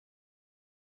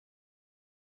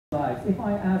guys, if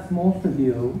I ask most of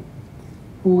you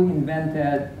who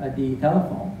invented the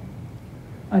telephone,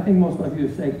 I think most of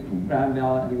you say Graham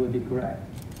Bell, and you would be correct.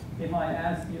 If I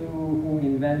ask you who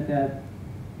invented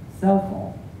cell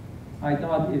phone, I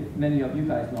thought if many of you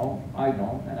guys know, I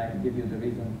don't, and I can give you the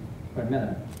reason in a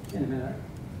minute.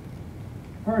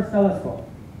 First telescope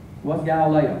was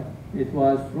Galileo. It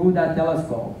was through that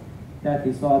telescope that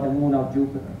he saw the moon of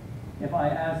Jupiter. If I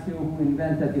ask you who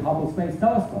invented the Hubble Space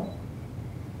Telescope,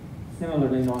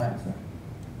 similarly no answer.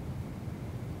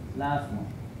 Last one,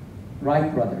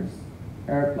 Wright brothers,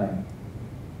 airplane,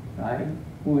 right?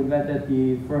 Who invented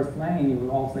the first plane? You would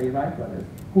all say Wright brothers.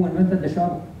 Who invented the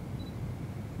shuttle?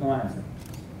 No answer.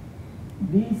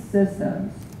 These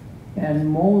systems and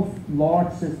most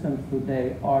large systems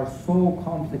today are so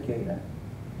complicated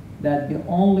that the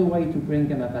only way to bring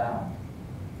them about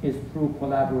is through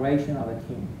collaboration of a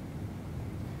team.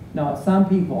 Now, some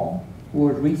people who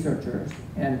are researchers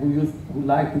and who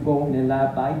like to go in a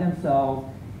lab by themselves,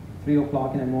 3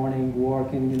 o'clock in the morning,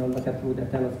 work and look at through the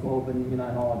telescope and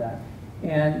and all of that,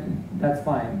 and that's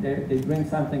fine. They bring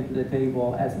something to the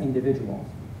table as individuals,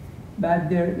 but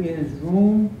there is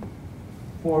room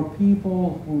for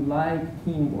people who like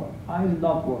teamwork. I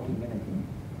love working in a team.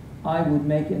 I would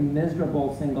make a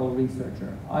miserable single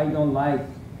researcher. I'm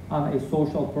a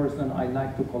social person. I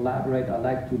like to collaborate. I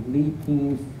like to lead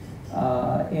teams.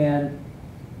 And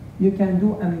you can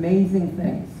do amazing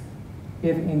things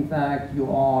if in fact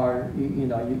you are,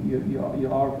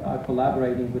 you are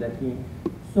collaborating with a team.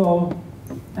 So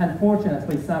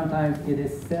unfortunately, sometimes it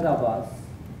is said of us,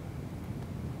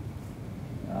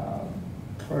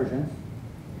 Persians,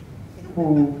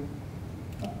 who,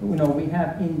 we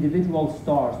have individual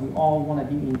stars. We all want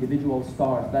to be individual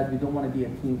stars, but we don't want to be a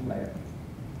team player.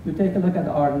 You take a look at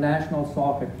our national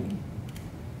soccer team.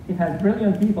 It has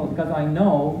brilliant people because I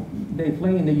know they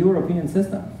play in the European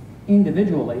systems.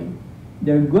 Individually,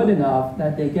 they're good enough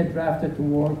that they get drafted to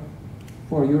work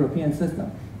for a European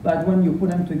system. But when you put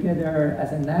them together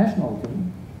as a national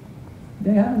team,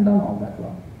 they haven't done all that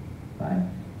well, right?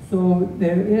 So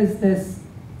there is this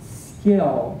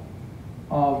skill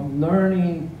of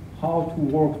learning how to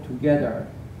work together,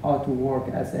 how to work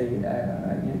as a,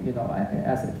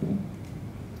 as a team.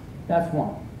 That's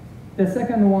one. The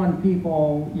second one,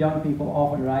 young people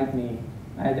often write me,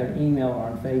 either email or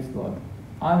on Facebook,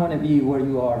 I want to be where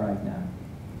you are right now.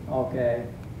 Okay,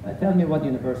 tell me what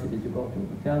university did you go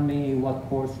to? Tell me what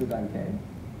course should I take?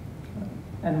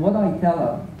 And what I tell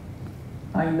them,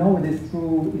 I know it is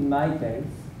true in my case,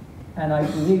 and I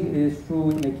believe it is true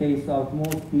in the case of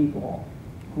most people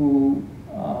who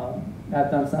have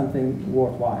done something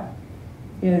worthwhile,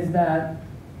 is that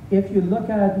if you look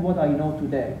at what I know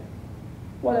today,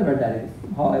 whatever that is,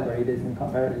 however it is in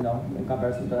comparison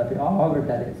to that, however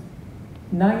that is,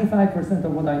 95%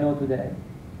 of what I know today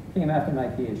came after my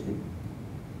PhD,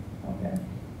 okay?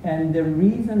 And the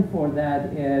reason for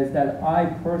that is that I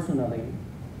personally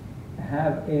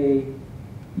have a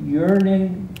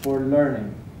yearning for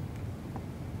learning,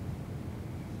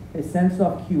 a sense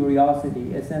of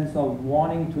curiosity, a sense of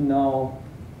wanting to know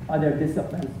other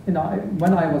disciplines.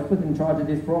 When I was put in charge of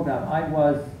this program, I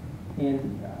was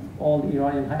in all the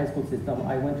Iranian high school system.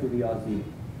 I went to Riyazi,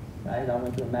 right? I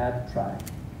went to a math track.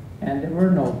 And there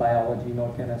were no biology,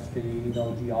 no chemistry,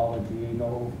 no geology,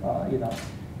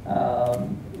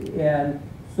 and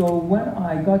so when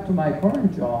I got to my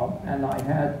current job and I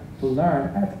had to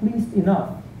learn at least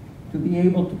enough to be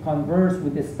able to converse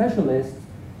with the specialists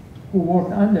who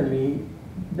worked under me,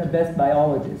 the best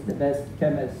biologists, the best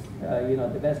chemists,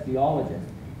 the best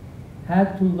geologists,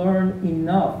 had to learn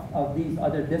enough of these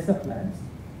other disciplines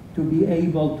to be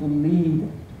able to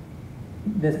lead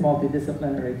this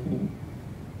multidisciplinary team.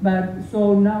 But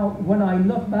so now, when I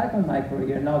look back on my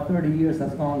career, now 30 years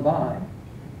has gone by,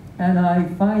 and I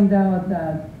find out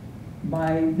that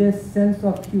by this sense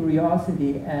of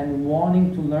curiosity and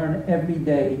wanting to learn every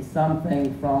day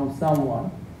something from someone,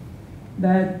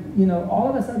 that, all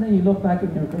of a sudden you look back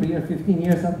at your career, 15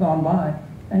 years have gone by,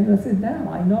 and you say, damn,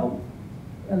 I know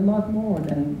a lot more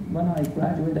than when I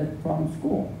graduated from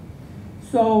school.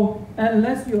 So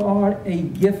unless you are a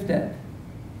gifted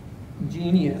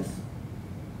genius,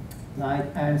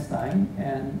 like Einstein,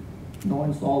 and no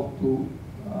insult to,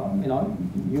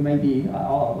 you may be, I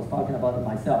was talking about it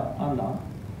myself, I'm not.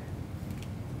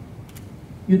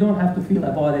 You don't have to feel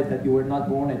about it that you were not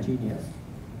born a genius,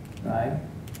 right?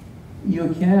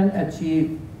 You can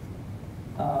achieve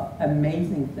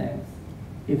amazing things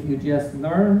if you just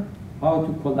learn how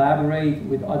to collaborate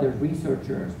with other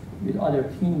researchers, with other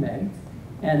teammates,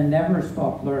 and never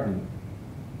stop learning.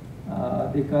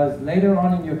 Because later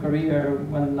on in your career,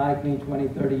 when likely 20,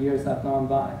 30 years have gone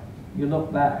by, you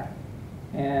look back,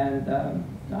 and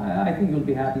I think you'll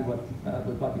be happy with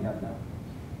what we have now.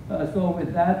 So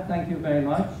with that, thank you very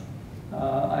much.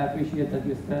 I appreciate that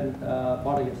you spent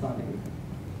part of your Sunday with me.